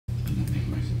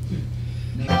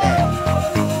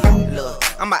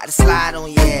about to slide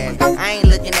on your ass. I ain't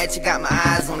looking at you, got my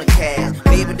eyes on the cash.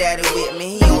 Baby daddy with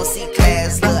me, he don't see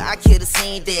class. Look, I killed a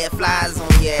scene, dead flies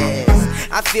on your ass.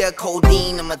 I feel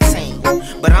codeine in my tank,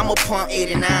 but I'ma pump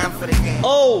 89 for the game.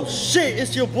 Oh shit,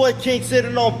 it's your boy King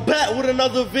sitting on back with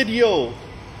another video.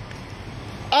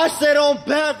 I said I'm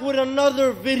back with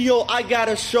another video. I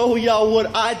gotta show y'all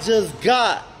what I just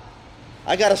got.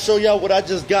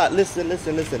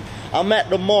 Listen. I'm at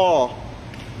the mall,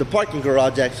 the parking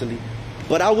garage actually.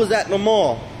 But I was at the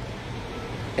mall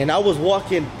and I was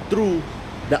walking through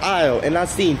the aisle and I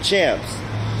seen Champs.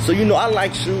 So you know I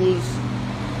like shoes,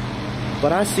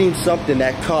 but I seen something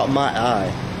that caught my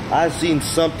eye. I seen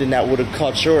something that would have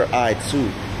caught your eye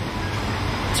too.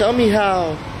 Tell me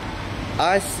how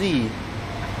I see.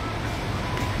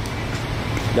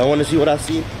 Y'all wanna see what I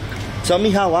see? Tell me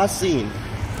how I seen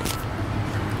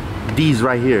these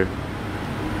right here.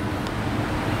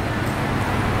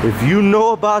 If you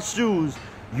know about shoes,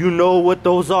 you know what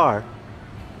those are.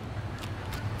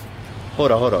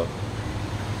 Hold on.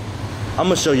 I'm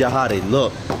gonna show y'all how they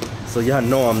look, so y'all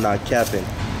know I'm not capping.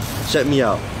 Check me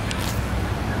out.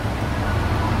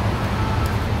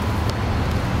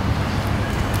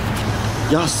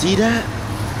 Y'all see that?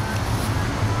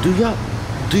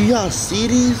 Do y'all see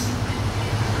these?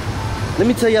 Let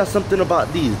me tell y'all something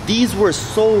about these. These were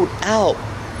sold out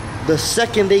the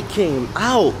second they came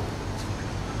out.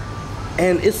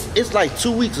 And it's like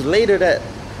 2 weeks later that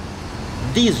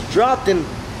these dropped, and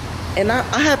I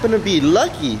happen to be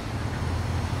lucky.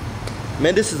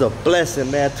 Man, this is a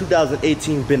blessing, man.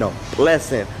 2018 been a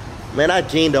blessing. Man, I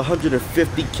gained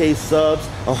 150K subs,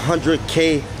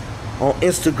 100K on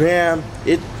Instagram.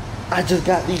 I just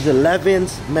got these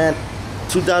 11s, man.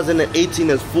 2018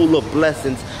 is full of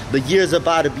blessings. The year's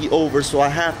about to be over, so I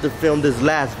have to film this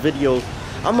last video.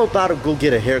 I'm about to go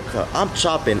get a haircut. I'm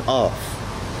chopping off.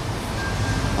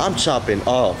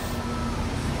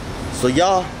 So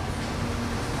y'all,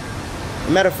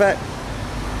 matter of fact,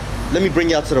 let me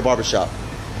bring y'all to the barbershop.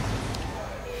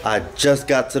 I just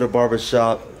got to the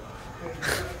barbershop.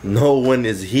 No one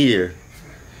is here.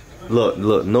 Look,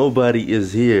 nobody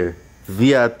is here.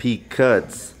 VIP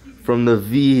cuts from the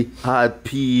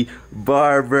VIP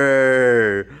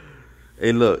barber.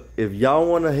 Hey look, if y'all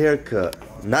want a haircut,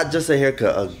 not just a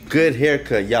haircut, a good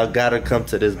haircut, y'all gotta come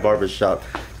to this barbershop.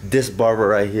 This barber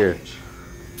right here,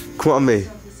 Kwame.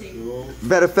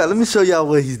 Matter of fact, let me show y'all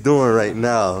what he's doing right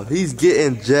now. He's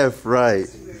getting Jeff right.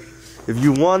 If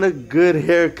you want a good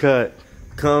haircut,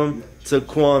 come to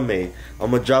Kwame.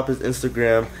 I'm gonna drop his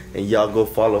Instagram and y'all go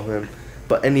follow him.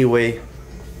 But anyway,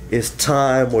 it's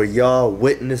time where y'all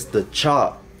witness the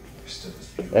chop.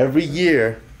 Every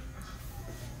year,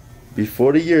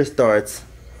 before the year starts,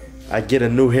 I get a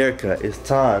new haircut. It's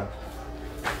time.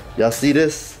 Y'all see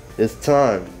this? It's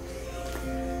time.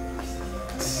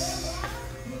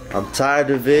 I'm tired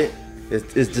of it.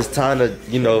 It's just time to,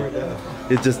 you know,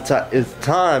 it's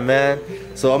time, man.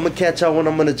 So I'm gonna catch y'all when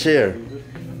I'm on the chair.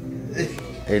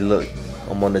 Hey, look,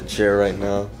 I'm on the chair right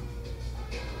now.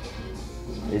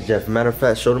 Hey, Jeff, matter of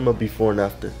fact, show them a before and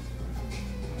after.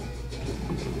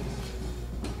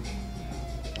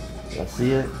 Y'all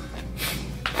see it?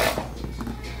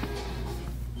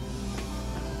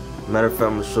 Matter of fact,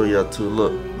 I'm gonna show y'all too.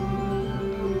 Look.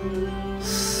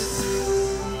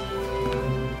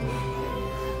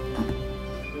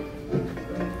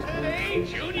 Hey,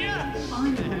 Junior.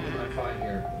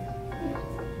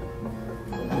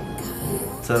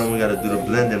 Tell them we gotta do the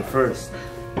blending first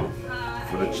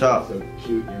for the chop. So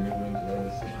cute, your new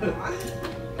clothes.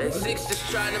 That six just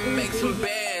trying to make some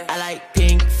bands. I like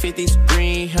pink 50s,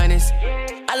 green honeys.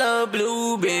 I love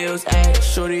bluebills. Ask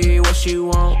shorty what she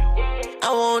want. I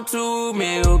want 2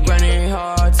 mil, grinding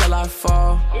hard till I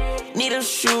fall. Need a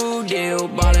shoe deal,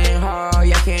 ballin' hard,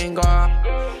 yeah, can't go out.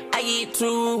 I get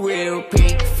 2 real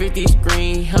pink 50s,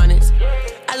 green honeys.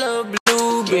 I love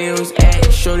bluebills.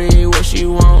 Ask shorty what she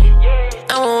want.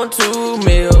 I want 2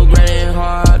 mil, grinding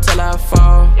hard till I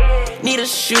fall. Need a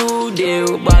shoe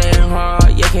deal, ballin'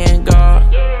 hard, yeah, can't go out.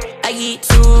 I get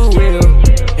 2 real,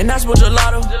 and that's what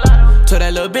gelato. Till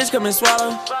that little bitch come and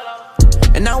swallow.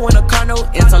 And I want a condo,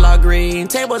 interlock green,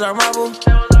 tables are marble.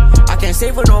 I can't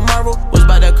save for no marble, was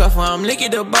by the cuff, I'm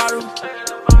licking the bottle.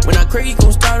 When I crack, you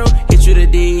gon' startle, hit you the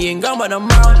D and gone by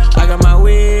tomorrow. I got my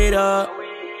weight up,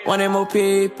 wanting more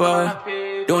paper.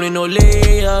 Don't need no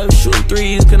layup, shoot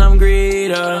 3s cause I'm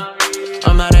greater.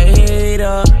 I'm not a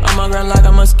hater, I'm a grind like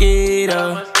I'm a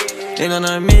skater. Ain't on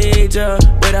a major,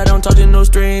 wait, I don't talk to no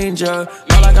stranger.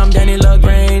 Not like I'm Danny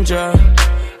LaGranger.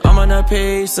 I'm on a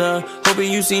pacer,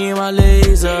 hoping you see my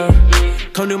laser.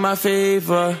 Come do my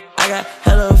favor, I got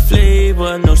hella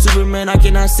flavor. No Superman, I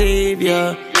cannot save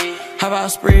ya. How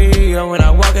about spree? Or when I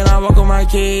walk with my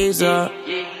kids up.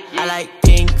 I like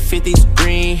pink 50s,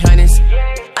 green hundreds.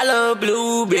 I love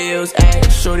blue bills.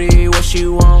 Ask shorty what she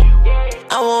want.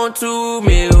 I want 2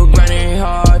 mil, grinding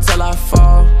hard till I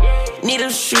fall. Need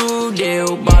a shoe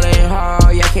deal, ballin'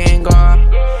 hard, yeah, can't guard.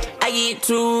 I get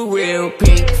too real,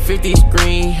 pink 50s,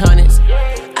 green hundreds.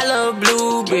 I love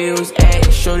blue bills.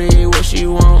 Ask shorty what she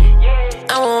want.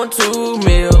 I want 2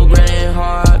 mil, grinding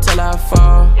hard till I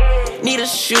fall. Need a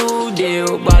shoe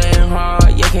deal, ballin'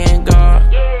 hard, yeah, can't guard.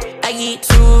 I get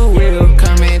too real,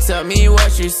 come and tell me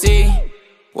what you see.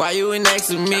 Why you next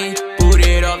to me? Put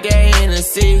it off that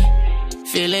Hennessy.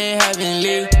 Feeling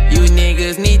heavenly, you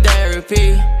niggas need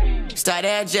therapy. Start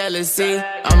that jealousy,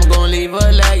 I'm gon' leave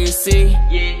a legacy.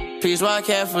 Please walk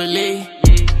carefully,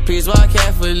 please walk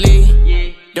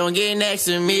carefully. Don't get next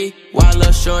to me while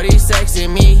lil' shorty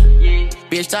sexing me.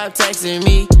 Bitch, stop texting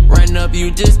me, run up,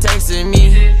 you just texting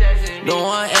me. Don't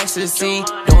want ecstasy,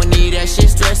 don't need that shit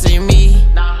stressing me.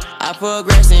 I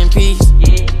progress in peace.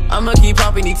 I'ma keep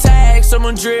popping these tags,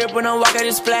 someone drip when I walk out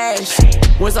and splash.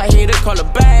 Once I hit a call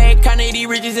it back, count 80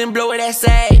 riches and blow it that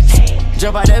sack.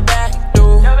 Jump out the back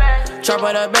door, chop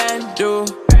out the band door,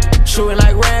 shooting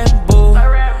like Rambo.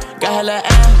 Got hella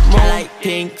ammo. I like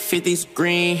pink 50s,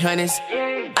 green hundreds.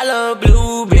 I love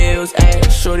blue bills.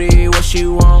 Ask shorty what she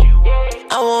want.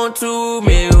 I want 2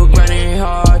 mil, grinding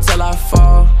hard till I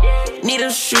fall. Need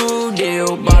a shoe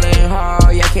deal, ballin'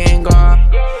 hard, yeah, can't guard.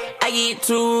 I get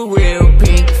too real,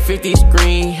 pink 50s,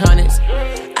 green hundreds.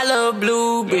 I love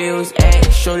blue bills.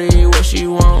 Ask shorty what she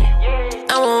want.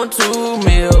 I want 2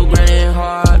 mil, grinding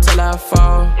hard till I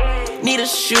fall. Need a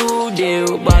shoe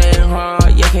deal, ballin'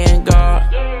 hard, yeah, can't guard.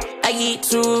 I get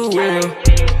too real.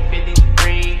 50s,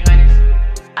 green hundreds.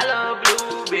 I love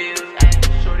blue bills.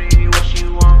 Ask shorty what she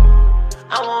want.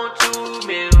 I want 2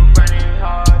 mil, grinding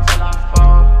hard till I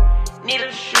fall. Need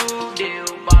a shoe deal,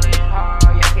 ballin' hard,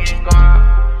 yeah, can't guard.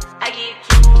 I get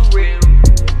too real.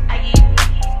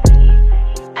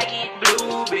 I get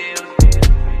blue bills.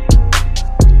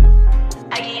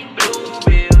 I get blue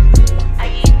bills.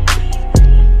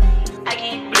 I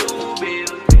get blue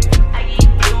bills. I get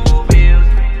blue bills.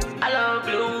 I love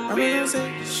blue bills.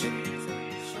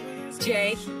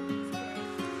 Jay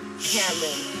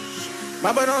Cameron.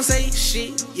 My boy don't say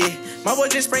shit, yeah. My boy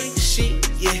just spray shit,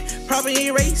 yeah. Probably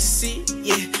erase it,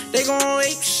 yeah. They gon'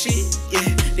 ape shit, yeah.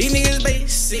 These niggas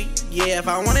basic, yeah. If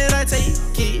I want it, I take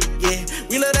it, yeah.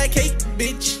 We love that cake,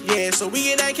 bitch, yeah. So we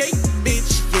get that cake,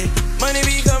 bitch, yeah. Money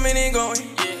be coming and going,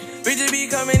 bitches be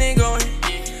coming and going.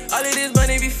 All of this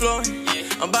money be flowing.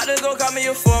 I'm about to go call me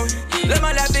a foreign. Let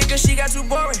my lap big cause she got too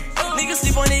boring. Niggas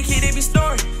sleep on their kid, they be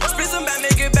snoring. Spit some back,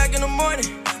 make it back in the morning.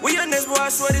 We your next boy, I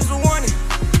swear this a warning.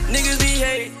 Niggas be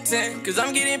hating, cause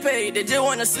I'm getting paid, they just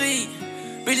wanna sleep.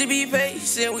 Bitches be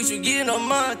patient, we should get in a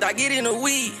month, I get in a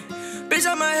week. Bitch,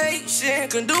 I'm a Haitian,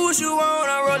 can do what you want,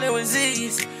 I'm rolling with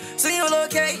Z's. See your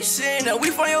location, now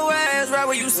we find your ass right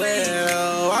where you sleep.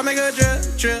 Well, I make a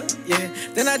drip, yeah.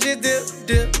 Then I just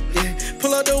dip, yeah.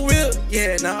 Pull up the whip,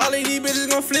 yeah. Now all of these bitches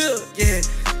gon' flip, yeah.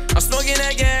 I'm smoking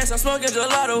that gas, I'm smoking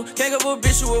gelato. Can't give a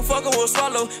bitch who will fuck or will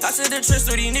swallow. I said the tricks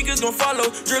so these niggas gon'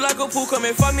 follow. Drill like a pool, come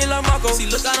and fuck me like Marco. See,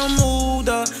 look, I done moved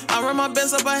up. I run my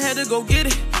best up, I had to go get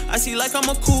it. I see like I'm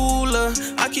a cooler.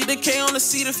 I keep the K on the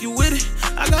seat if you with it.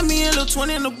 I got me and Lil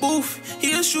 20 in the booth.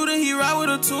 He a shooter, he ride with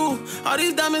a tool. All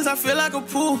these diamonds, I feel like a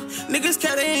pool. Niggas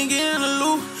cat, they ain't getting the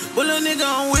loot. But little nigga,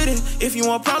 I'm with it. If you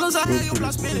want problems, I have your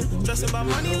block spinning. Stressing about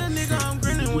money, little nigga, I'm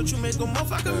grinning. What you make a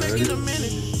month, I can make in a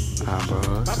minute.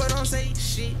 My boy don't say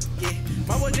shit, yeah.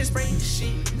 My boy just spray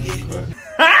shit, yeah.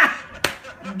 Ha!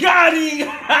 Got him!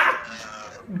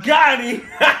 Got him!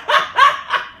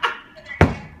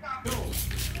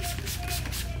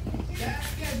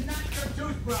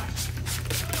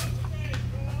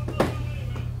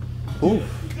 Ooh. Look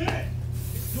at that!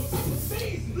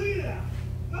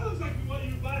 That looks like what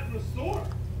you buy from a store.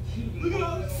 Look at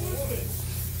all this equipment.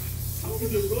 How can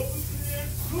you rope this in there?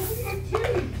 Look at my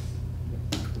teeth.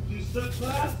 Do you start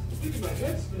class? Look at my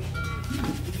head spin.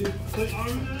 You did play arm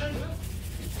in there?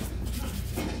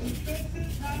 This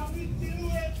is how we do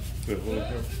it.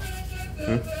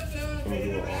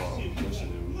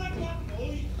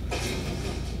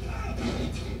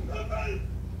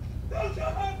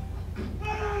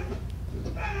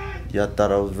 Y'all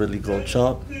thought I was really gonna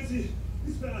chop?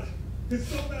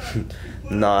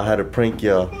 Nah, I had to prank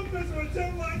y'all.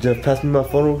 Jeff, pass me my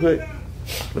phone real quick.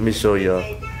 Let me show y'all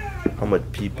how much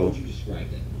people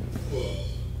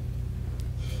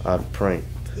I pranked.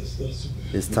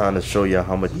 It's time to show y'all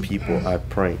how much people I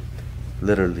pranked.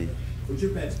 Literally. Put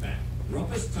your bets back.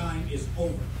 Roughest time is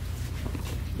over.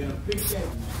 You got a big day.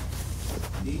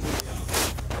 Need your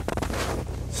job.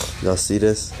 Y'all see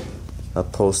this? I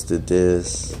posted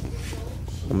this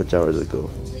how much hours ago?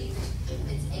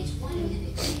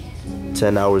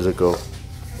 10 hours ago.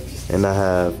 And I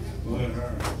have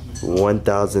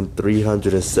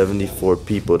 1,374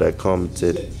 people that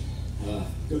commented.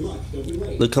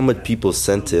 Look how much people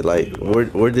sent it. Like,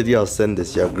 where did y'all send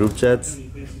this? Y'all group chats?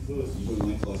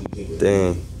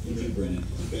 Dang.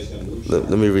 Let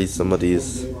me read some of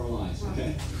these.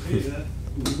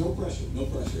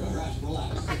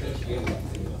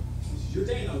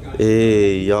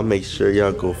 Hey, y'all make sure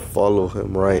y'all go follow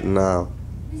him right now.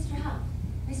 Mr. Howe,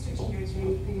 Mr. Jenner is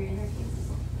ready for your interview.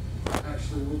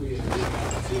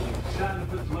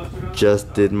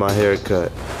 Just did my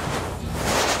haircut.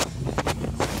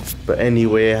 But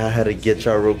anyway, I had to get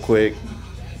y'all real quick.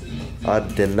 I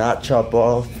did not chop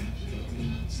off,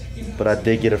 but I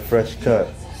did get a fresh cut.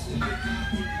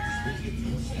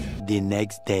 The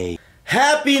next day.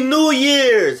 Happy New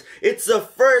Year's! It's the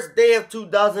first day of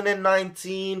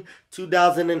 2019.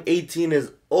 2018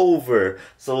 is over.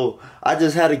 So I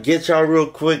just had to get y'all real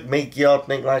quick, make y'all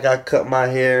think like I cut my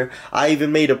hair. I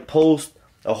even made a post.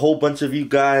 A whole bunch of you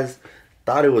guys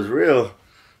thought it was real,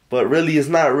 but really it's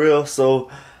not real. So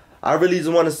I really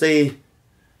just want to say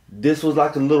this was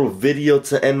like a little video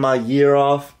to end my year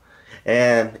off.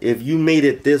 And if you made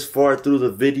it this far through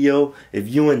the video, if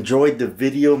you enjoyed the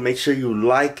video, make sure you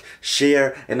like,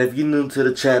 share, and if you're new to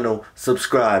the channel,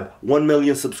 subscribe. 1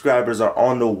 million subscribers are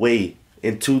on the way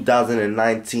in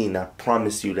 2019. I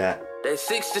promise you that. They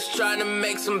six just trying to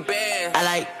make some bands. I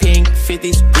like pink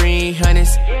 50s, green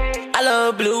hundreds. I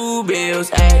love blue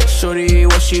bills. Ask shorty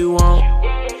what she want.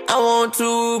 I want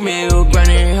 2 mil,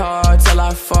 grinding hard till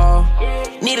I fall.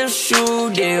 Need a shoe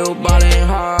deal, ballin'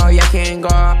 hard, yeah, can't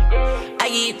guard. I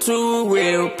get 2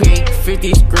 real pink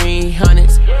 50s, green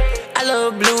hundreds. I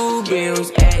love blue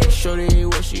bills. Ask shorty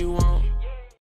what she want.